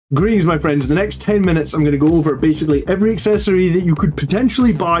Greetings, my friends. In the next 10 minutes, I'm going to go over basically every accessory that you could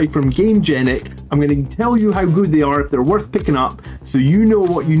potentially buy from Gamegenic. I'm going to tell you how good they are, if they're worth picking up, so you know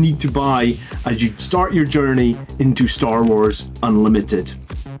what you need to buy as you start your journey into Star Wars Unlimited.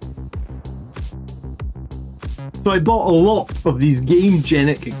 So I bought a lot of these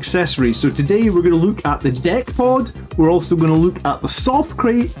Gamegenic accessories. So today we're going to look at the deck pod. We're also going to look at the soft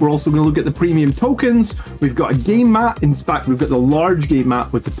crate. We're also going to look at the premium tokens. We've got a game mat. In fact, we've got the large game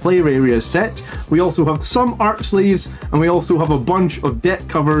mat with the player area set. We also have some art sleeves, and we also have a bunch of deck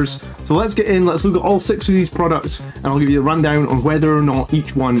covers. So let's get in. Let's look at all 6 of these products, and I'll give you a rundown on whether or not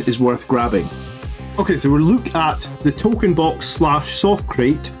each one is worth grabbing. Okay, so we'll look at the token box slash soft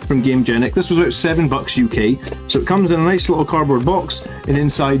crate from Gamegenic. This was about $7 UK. So it comes in a nice little cardboard box, and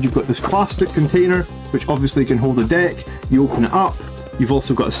inside you've got this plastic container, which obviously can hold a deck. You open it up. You've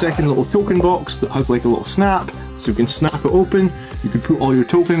also got a second little token box that has like a little snap, so you can snap it open. You can put all your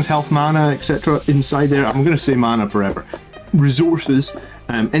tokens, health, mana, etc. inside there. I'm going to say mana forever. Resources,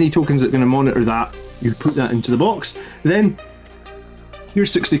 any tokens that are going to monitor that, you put that into the box. Then here's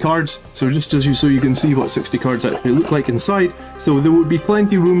 60 cards, so just so you can see what 60 cards actually look like inside. So there would be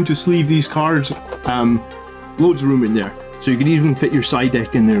plenty of room to sleeve these cards, loads of room in there. So you can even fit your side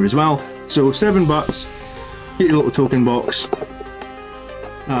deck in there as well. So $7, get your little token box.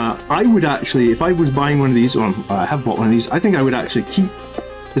 I would actually, if I was buying one of these, or I have bought one of these, I think I would actually keep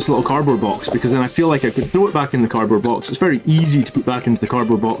this little cardboard box, because then I feel like I could throw it back in the cardboard box. It's very easy to put back into the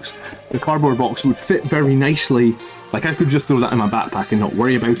cardboard box. The cardboard box would fit very nicely. Like, I could just throw that in my backpack and not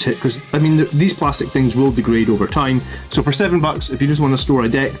worry about it, because I mean these plastic things will degrade over time. So for $7, if you just want to store a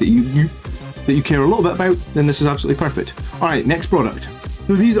deck that you care a little bit about, then this is absolutely perfect. All right, next product.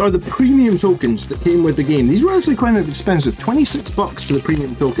 So these are the premium tokens that came with the game. These were actually quite expensive, $26 for the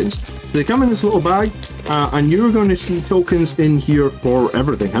premium tokens. So they come in this little bag, and you're going to see tokens in here for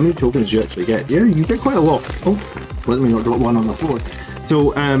everything. How many tokens do you actually get? Yeah, you get quite a lot. Oh, let me not drop one on the floor.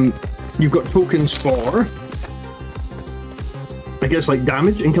 So you've got tokens for, I guess, like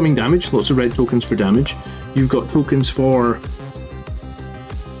damage, incoming damage, lots of red tokens for damage. You've got tokens for,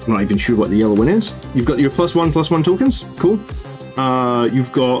 I'm not even sure what the yellow one is. You've got your +1/+1 tokens, cool.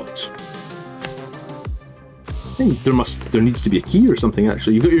 You've got, I think there needs to be a key or something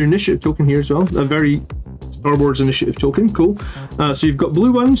actually. You've got your initiative token here as well, a very Star Wars initiative token, cool. So you've got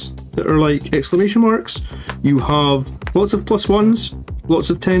blue ones that are like exclamation marks. You have lots of +1s, lots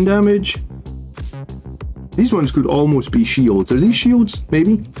of 10 damage. These ones could almost be shields. Are these shields?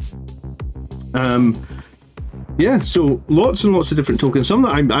 Maybe? Yeah, so lots and lots of different tokens. Some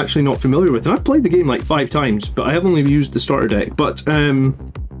that I'm actually not familiar with. And I've played the game like 5 times, but I have only used the starter deck. But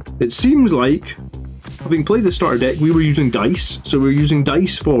it seems like, having played the starter deck, we were using dice. So we were using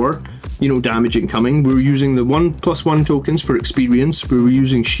dice for, you know, damage incoming. We were using the 1/+1 tokens for experience. We were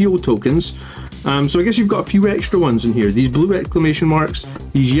using shield tokens. So I guess you've got a few extra ones in here. These blue exclamation marks,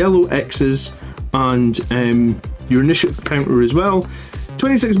 these yellow X's, and your initiative counter as well.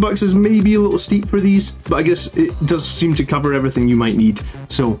 $26 is maybe a little steep for these, but I guess it does seem to cover everything you might need.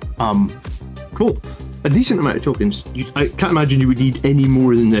 So, cool. A decent amount of tokens. I can't imagine you would need any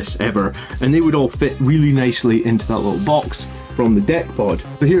more than this ever, and they would all fit really nicely into that little box from the deck pod.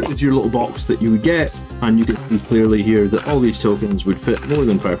 So here is your little box that you would get, and you can see clearly here that all these tokens would fit more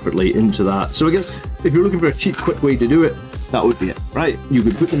than perfectly into that. So I guess if you're looking for a cheap, quick way to do it, that would be it, right? You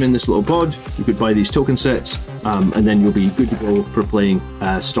could put them in this little pod, you could buy these token sets, and then you'll be good to go for playing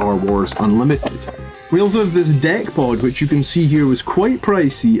Star Wars Unlimited. We also have this deck pod, which you can see here was quite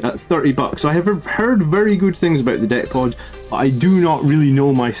pricey at $30. I have heard very good things about the deck pod, but I do not really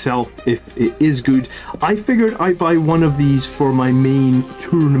know myself if it is good. I figured I'd buy one of these for my main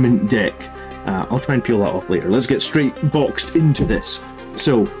tournament deck. I'll try and peel that off later. Let's get straight boxed into this.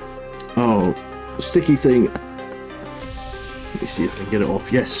 So, oh, sticky thing. Let me see if I can get it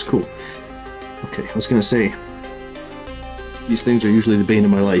off. Yes, cool. Okay, I was going to say, these things are usually the bane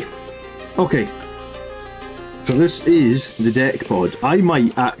of my life. Okay, so this is the deck pod. I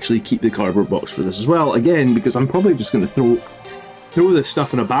might actually keep the cardboard box for this as well, again, because I'm probably just going to throw this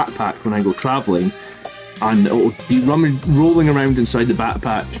stuff in a backpack when I go traveling, and it'll be rolling around inside the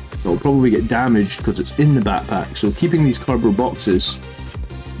backpack. It'll probably get damaged because it's in the backpack, so keeping these cardboard boxes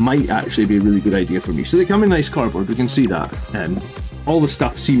might actually be a really good idea for me. So they come in nice cardboard, we can see that. All the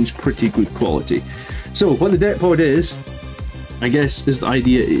stuff seems pretty good quality. So what the deck pod is, I guess, is the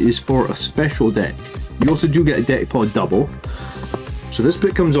idea is for a special deck. You also do get a deck pod double. So this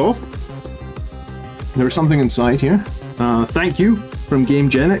bit comes off. There's something inside here. Thank you from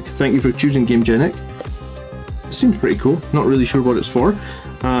Gamegenic. Thank you for choosing Gamegenic. It seems pretty cool. Not really sure what it's for.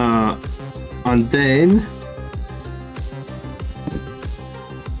 And then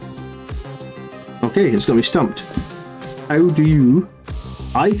Okay, it's going to be stumped. How do you...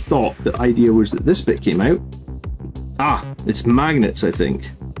 I thought the idea was that this bit came out. Ah, it's magnets, I think.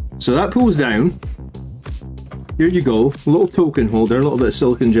 So that pulls down. Here you go, a little token holder, a little bit of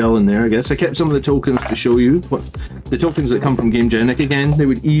silicone gel in there, I guess. I kept some of the tokens to show you. What the tokens that come from Gamegenic, again, they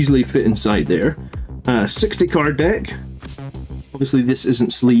would easily fit inside there. 60 card deck. Obviously this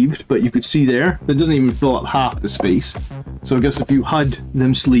isn't sleeved, but you could see there, that doesn't even fill up half the space. So I guess if you had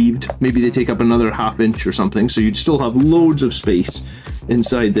them sleeved, maybe they take up another ½ inch or something, so you'd still have loads of space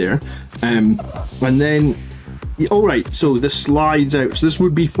inside there. And then, alright, so this slides out, so this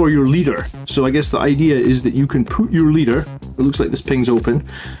would be for your leader. So I guess the idea is that you can put your leader, it looks like this ping's open.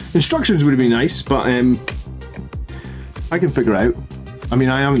 Instructions would be nice, but I can figure out. I mean,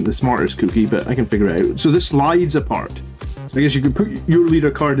 I am the smartest cookie, but I can figure it out. So this slides apart. I guess you could put your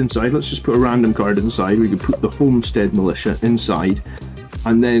leader card inside. Let's just put a random card inside. We could put the Homestead Militia inside.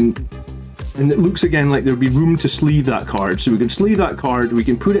 And it looks again like there'd be room to sleeve that card. So we can sleeve that card, we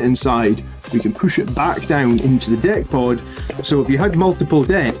can put it inside, we can push it back down into the deck pod. So if you had multiple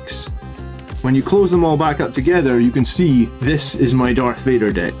decks, when you close them all back up together, you can see this is my Darth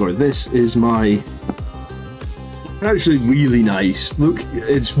Vader deck, or this is my... Actually really nice. Look,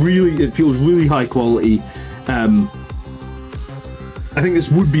 it feels really high quality. I think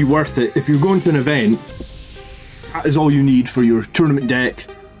this would be worth it. If you're going to an event, that is all you need for your tournament deck.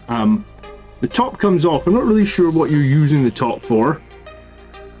 The top comes off. I'm not really sure what you're using the top for.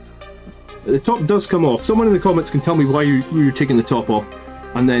 The top does come off. Someone in the comments can tell me why you're taking the top off.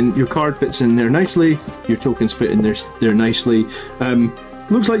 And then your card fits in there nicely. Your tokens fit in there nicely.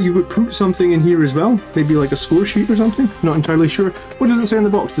 Looks like you would put something in here as well. Maybe like a score sheet or something. Not entirely sure. What does it say in the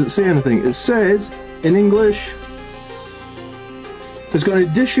box? Does it say anything? It says, in English, it's got an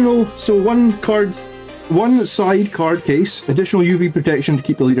additional, so one side card case, additional UV protection to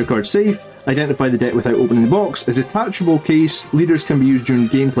keep the leader card safe, identify the deck without opening the box, a detachable case, leaders can be used during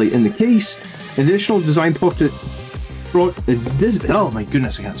gameplay in the case, additional design pocket, oh my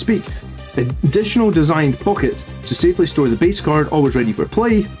goodness, I can't speak, additional designed pocket to safely store the base card, always ready for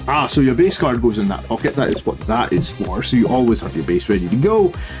play. Ah, so your base card goes in that pocket, that is what that is for, so you always have your base ready to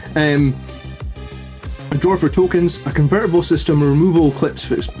go. A drawer for tokens, a convertible system, removable clips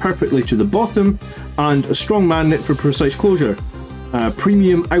fixed perfectly to the bottom, and a strong magnet for precise closure.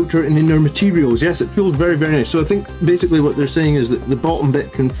 Premium outer and inner materials. Yes, it feels very, very nice. So I think basically what they're saying is that the bottom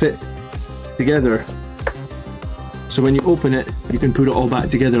bit can fit together. So when you open it, you can put it all back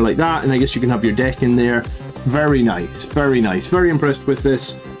together like that, and I guess you can have your deck in there. Very nice, very nice. Very impressed with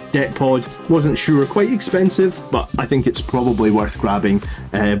this deck pod. Wasn't sure, quite expensive, but I think it's probably worth grabbing.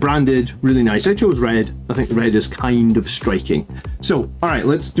 Branded, really nice. I chose red. I think the red is kind of striking. So, alright,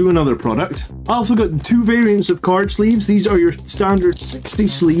 let's do another product. I also got two variants of card sleeves. These are your standard 60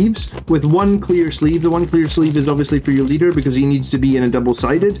 sleeves with one clear sleeve. The one clear sleeve is obviously for your leader because he needs to be in a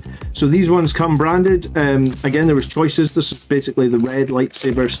double-sided. So these ones come branded. Again, there was choices. This is basically the red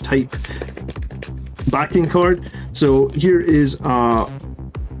lightsabers type backing card. So here is Star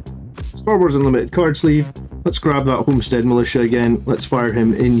Wars Unlimited card sleeve. Let's grab that Homestead Militia again. Let's fire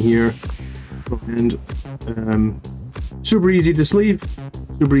him in here. And super easy to sleeve,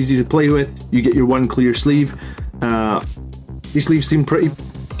 super easy to play with. You get your one clear sleeve. These sleeves seem pretty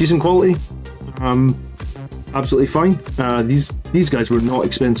decent quality. Absolutely fine. These guys were not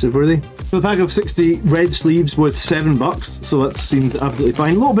expensive, were they? So the pack of 60 red sleeves was $7, so that seems absolutely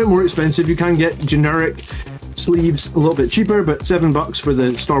fine. A little bit more expensive. You can get generic sleeves a little bit cheaper, but $7 for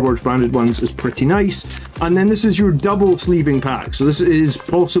the Star Wars branded ones is pretty nice. And then this is your double sleeving pack. So this is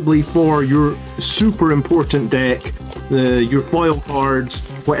possibly for your super important deck, your foil cards,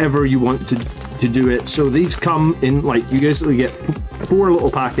 whatever you want to do it. So these come in, like, you guys get 4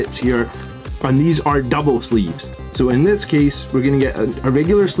 little packets here, and these are double sleeves. So in this case, we're going to get a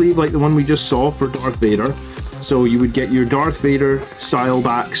regular sleeve like the one we just saw for Darth Vader. So you would get your Darth Vader style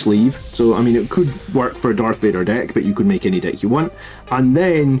back sleeve. So, I mean, it could work for a Darth Vader deck, but you could make any deck you want. And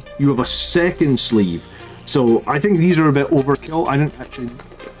then you have a second sleeve. So I think these are a bit overkill. I don't actually...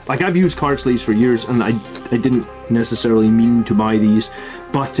 Like, I've used card sleeves for years, and I didn't necessarily mean to buy these.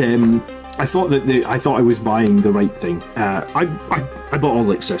 But I thought I was buying the right thing. I bought all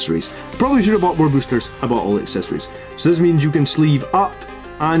the accessories. Probably should have bought more boosters. I bought all the accessories. So this means you can sleeve up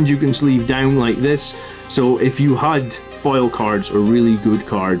and you can sleeve down like this. So if you had foil cards or really good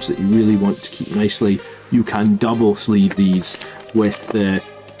cards that you really want to keep nicely, you can double sleeve these with the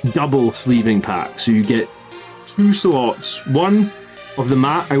double sleeving pack. So you get 2 slots, one of the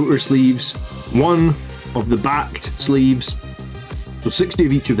matte outer sleeves, one of the backed sleeves, so 60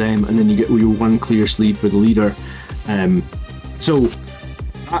 of each of them, and then you get your one clear sleeve for the leader. So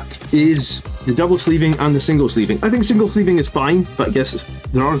that is the double sleeving and the single sleeving. I think single sleeving is fine, but I guess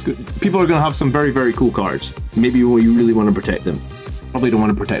people are going to have some very, very cool cards. Maybe you really want to protect them. Probably don't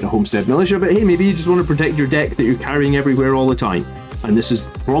want to protect a Homestead Militia, but hey, maybe you just want to protect your deck that you're carrying everywhere all the time. And this is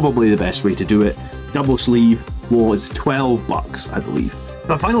probably the best way to do it. Double sleeve was $12, I believe.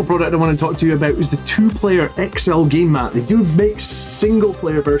 The final product I want to talk to you about is the 2-player XL game mat. They do make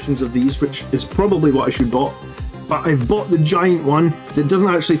single-player versions of these, which is probably what I should bought. But I've bought the giant one that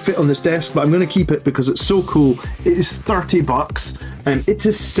doesn't actually fit on this desk, but I'm going to keep it because it's so cool. It is $30, and it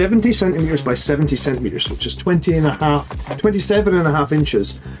is 70 centimeters by 70 centimeters, which is 27.5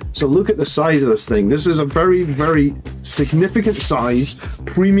 inches. So look at the size of this thing. This is a very, very significant size,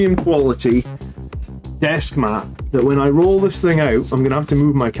 premium quality desk mat that when I roll this thing out, I'm going to have to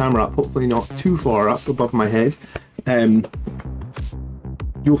move my camera up, hopefully not too far up above my head.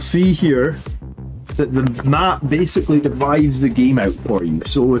 You'll see here that the mat basically divides the game out for you.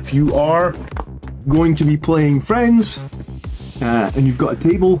 So if you are going to be playing Friends and you've got a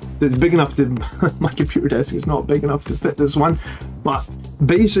table that's big enough to my computer desk is not big enough to fit this one, but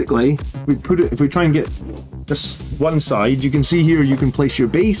basically if we try and get this one side, you can see here you can place your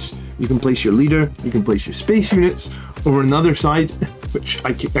base, you can place your leader, you can place your space units. Over another side, which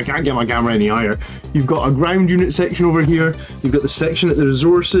I can't get my camera any higher, you've got a ground unit section over here, you've got the section at the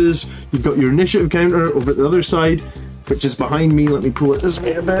resources, you've got your initiative counter over at the other side, which is behind me. Let me pull it this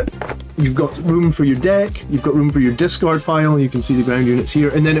way a bit. You've got room for your deck, you've got room for your discard pile, you can see the ground units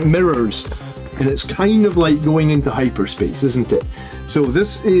here, and then it mirrors, and it's kind of like going into hyperspace, isn't it? So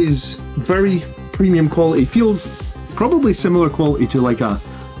this is very premium quality, feels probably similar quality to like a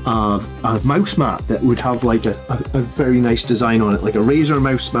mouse mat that would have like a very nice design on it, like a Razor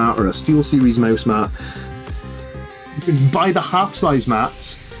mouse mat or a Steel Series mouse mat. You can buy the half-size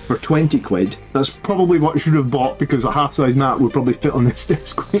mats for 20 quid. That's probably what I should have bought because a half-size mat would probably fit on this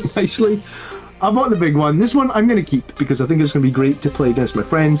desk quite nicely. I bought the big one. This one I'm going to keep because I think it's going to be great to play against my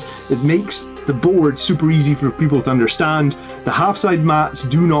friends. It makes the board super easy for people to understand. The half-side mats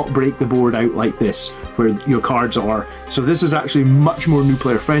do not break the board out like this, where your cards are. So this is actually much more new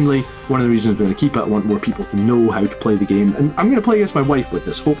player friendly. One of the reasons I'm going to keep it, I want more people to know how to play the game. And I'm going to play against my wife with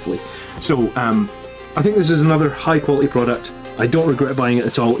this, hopefully. So I think this is another high quality product. I don't regret buying it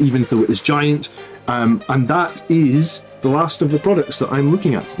at all, even though it is giant. And that is the last of the products that I'm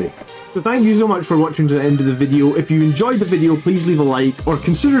looking at today. So thank you so much for watching to the end of the video. If you enjoyed the video, please leave a like or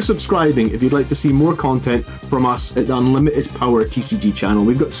consider subscribing if you'd like to see more content from us at the Unlimited Power TCG channel.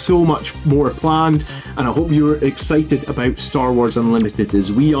 We've got so much more planned, and I hope you're excited about Star Wars Unlimited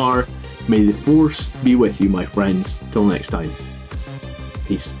as we are. May the Force be with you, my friends. Till next time.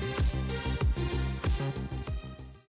 Peace.